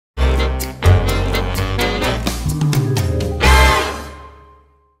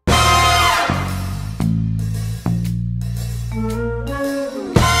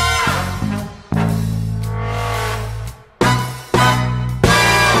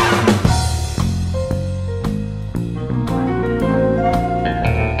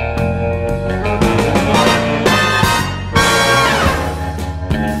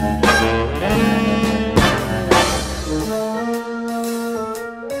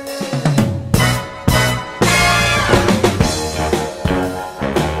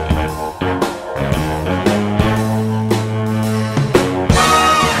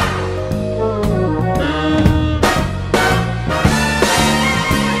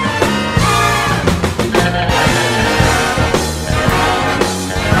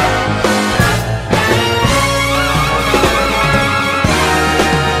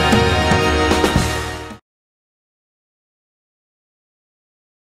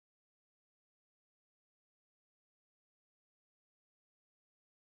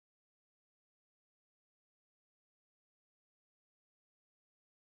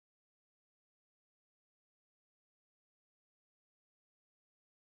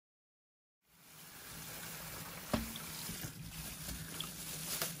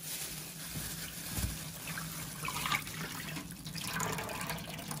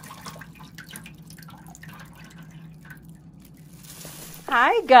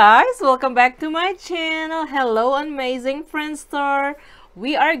Hi guys, welcome back to my channel. Hello amazing Friendster.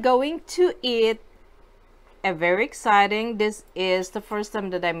 We are going to eat a very exciting, this is the first time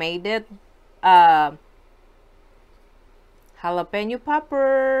that I made it, jalapeno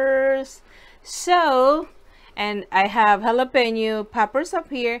poppers. So, and I have jalapeno poppers up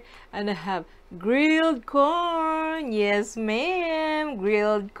here, and I have grilled corn. Yes ma'am,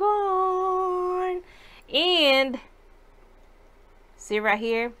 grilled corn. And see right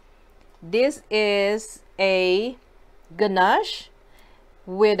here, this is a ganache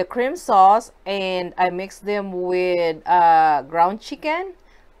with a cream sauce, and I mixed them with ground chicken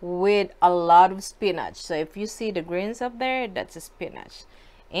with a lot of spinach. So if you see the greens up there, that's a spinach.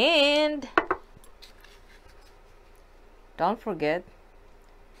 And don't forget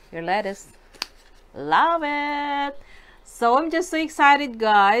your lettuce. Love it. So I'm just so excited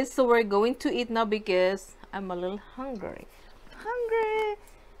guys. So we're going to eat now because I'm a little hungry.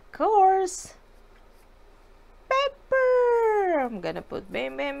 Of course. Pepper. I'm gonna put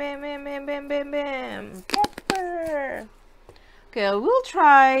bam bam bam bam bam bam bam bam pepper. Okay, we'll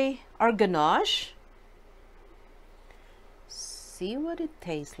try our ganache. See what it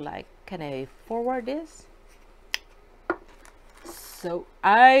tastes like. Can I forward this? So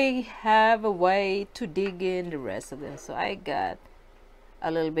I have a way to dig in the rest of them. So I got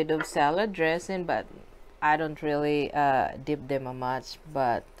a little bit of salad dressing, but I don't really dip them much,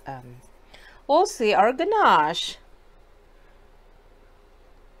 but we'll see our ganache.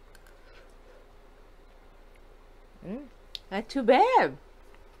 Not too bad.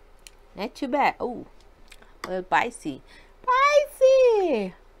 Not too bad. Oh, a little spicy.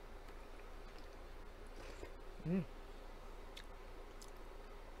 Spicy!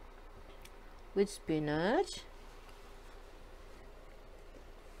 With spinach.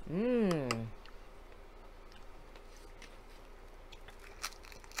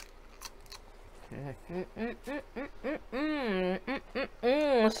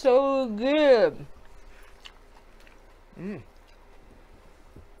 So good.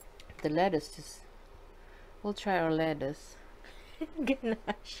 The lettuce just, we'll try our lettuce.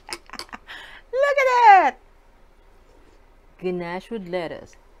 Ganache. Look at that. Ganache with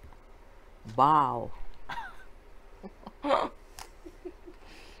lettuce. Wow.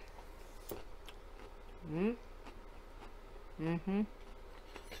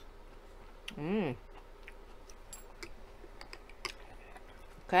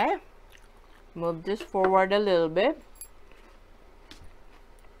 Okay, move this forward a little bit.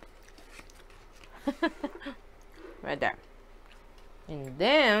 Right there. And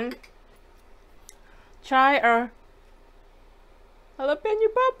then try our jalapeno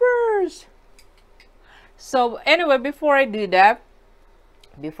poppers. So anyway, before I do that,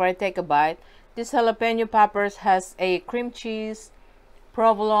 before I take a bite, this jalapeno poppers has a cream cheese,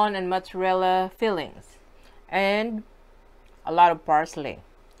 provolone, and mozzarella fillings, and a lot of parsley.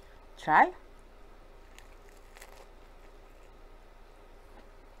 Try.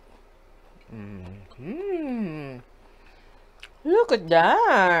 Look at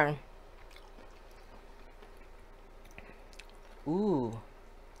that. Ooh.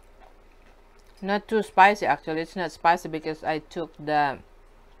 Not too spicy actually. It's not spicy because I took the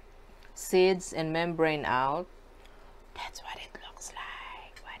seeds and membrane out. That's what it looks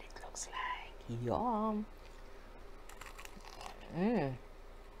like. What it looks like. Yum.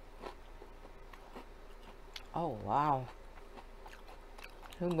 Oh wow.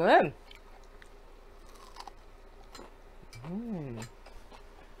 So good.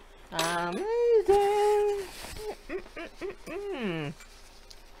 Amazing.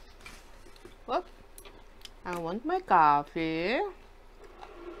 Whoop. I want my coffee.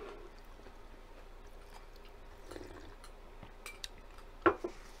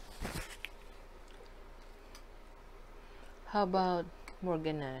 How about more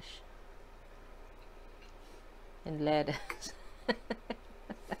ganache and lettuce?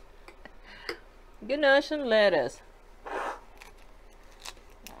 Ganache and lettuce.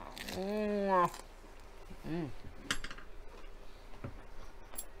 Yeah.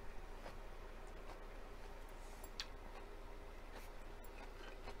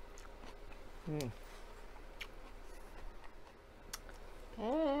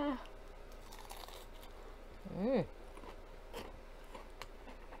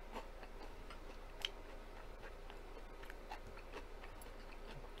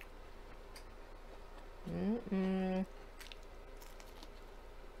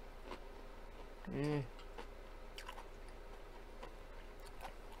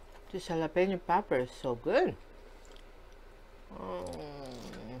 This jalapeno pepper is so good.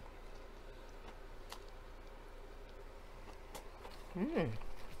 Mm.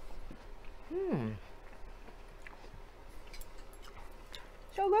 Hmm.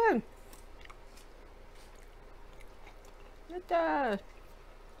 So good. Look at that.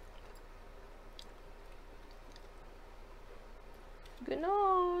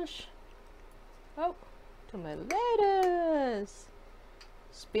 Ganache. Oh, tomatoes.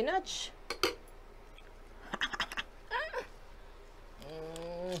 Spinach.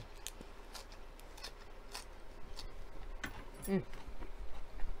 Mm.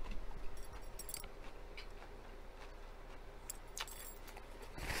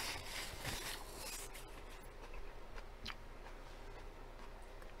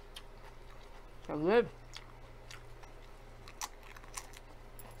 So good.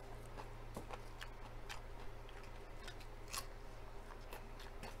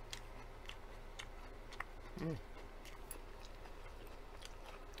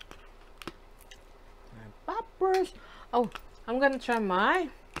 Poppers. Oh, I'm gonna try my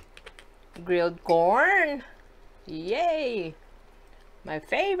grilled corn. Yay! My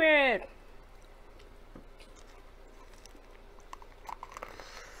favorite.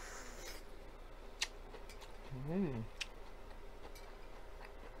 Mm.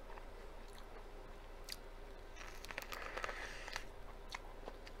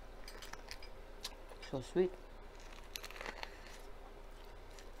 So sweet.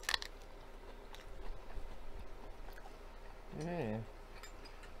 Mm.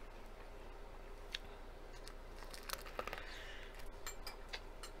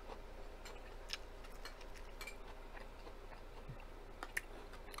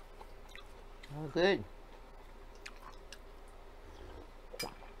 Oh, good.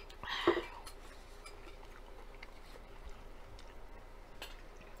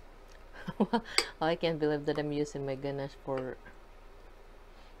 I can't believe that I'm using my ganache for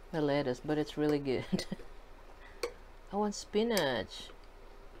the lettuce, but it's really good. I want spinach.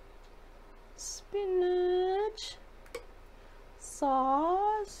 Spinach.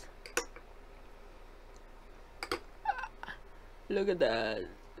 Sauce. Look at that.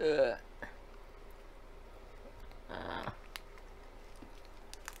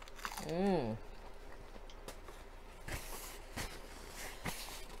 Mmm.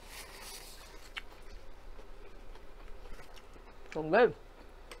 So good.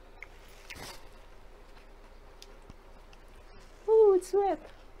 Ooh, it's wet.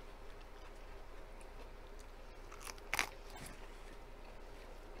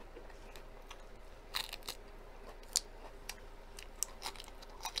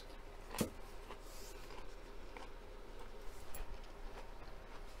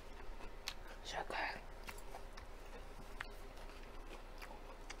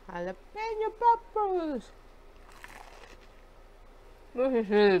 Jalapeno peppers. This is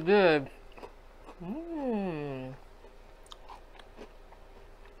really good. Mmm.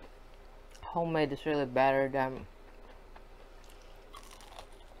 Homemade is really better than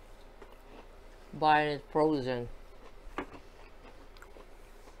buying it frozen.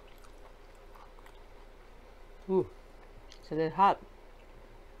 Ooh, it's a little hot.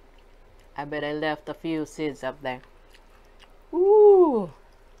 I bet I left a few seeds up there. Ooh,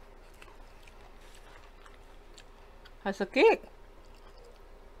 that's a kick.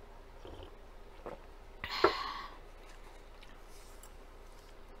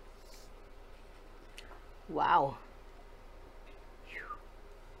 Wow.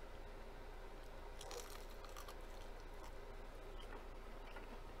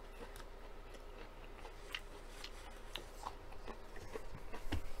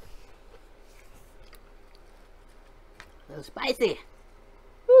 A little spicy.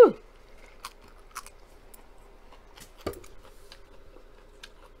 Woo.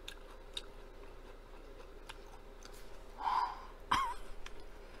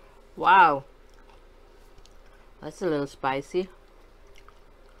 Wow. That's a little spicy.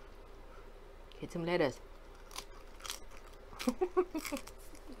 Get some lettuce.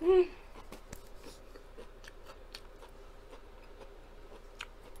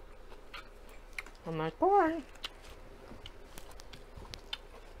 On my corn.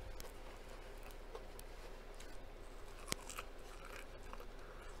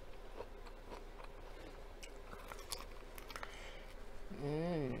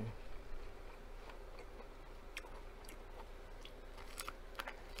 Mmm.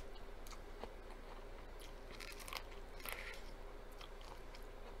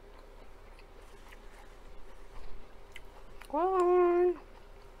 Corn.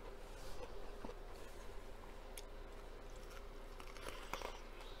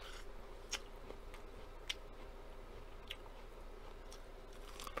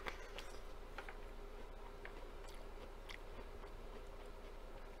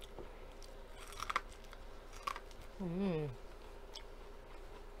 Mm.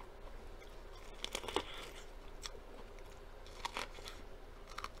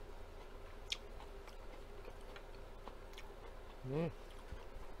 Mm.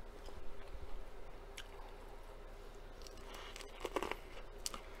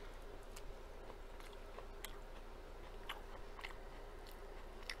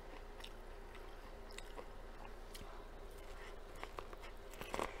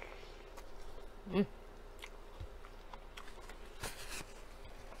 Mm.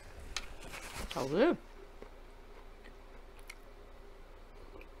 So good.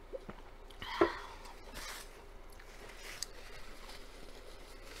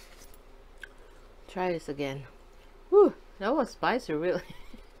 Try this again. Whew, that was spicy, really.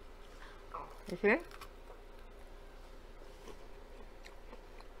 You see?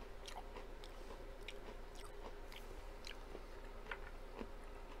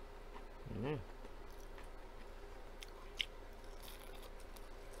 Mm.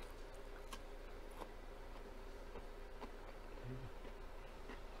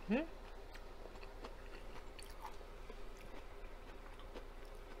 Mm.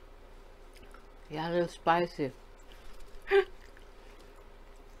 Yeah, a little spicy. I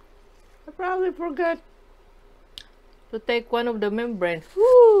probably forgot to take one of the membrane.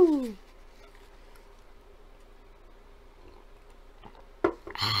 Woo!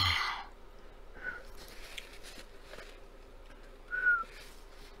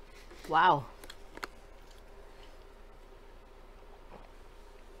 Wow.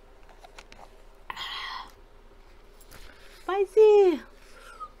 Spicy.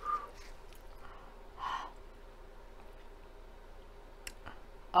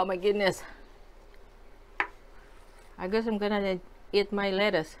 Oh my goodness. I guess I'm gonna eat my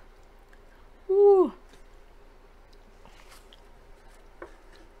lettuce. Woo.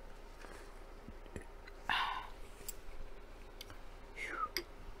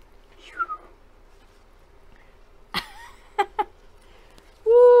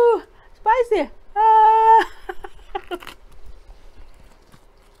 Woo. Spicy. Ah.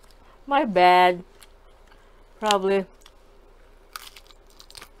 My bad. Probably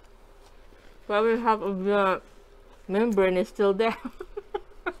half of the membrane is still there.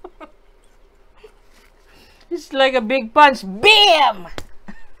 It's like a big punch. BAM!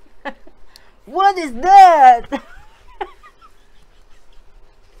 What is that?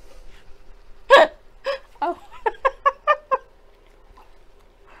 Oh.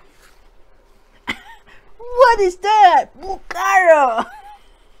 What is that? Bucaro!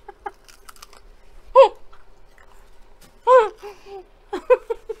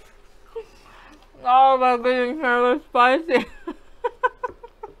 Oh my goodness, that was spicy.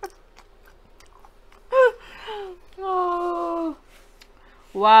 Oh,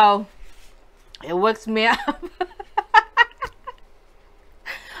 wow, it wakes me up.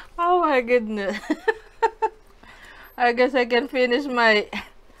 Oh my goodness. I guess I can finish my...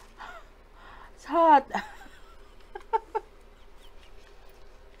 It's hot.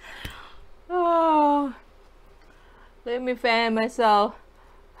 Oh, let me fan myself.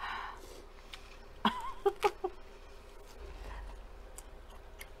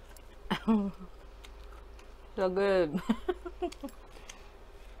 So good.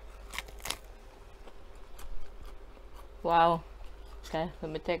 Wow. Okay,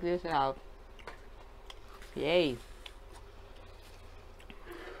 let me take this out. Yay.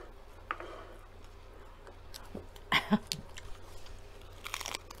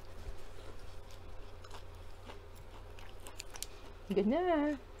 Good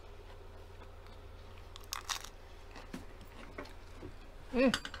night.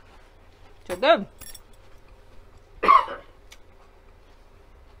 So good.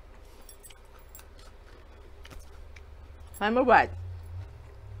 I'm alright.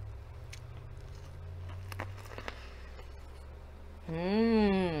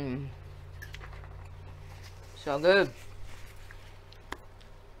 So good.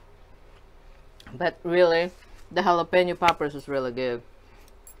 But really, the jalapeno poppers is really good.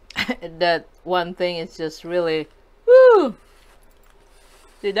 That one thing is just really, woo!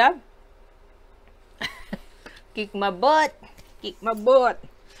 See that? Kick my butt. Kick my butt.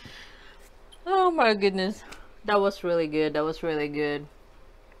 Oh my goodness. That was really good. That was really good.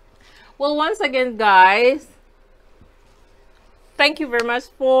 Well, once again, guys, thank you very much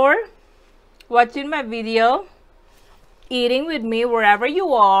for watching my video, eating with me wherever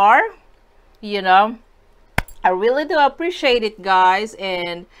you are. You know, I really do appreciate it, guys,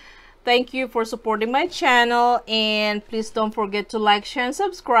 and thank you for supporting my channel. And please don't forget to like, share, and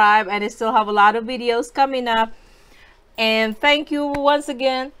subscribe. And I still have a lot of videos coming up. And thank you once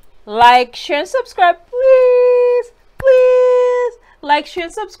again. Like, share, and subscribe, please. please like, share,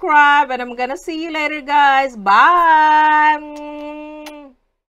 subscribe, and I'm gonna see you later, guys. Bye.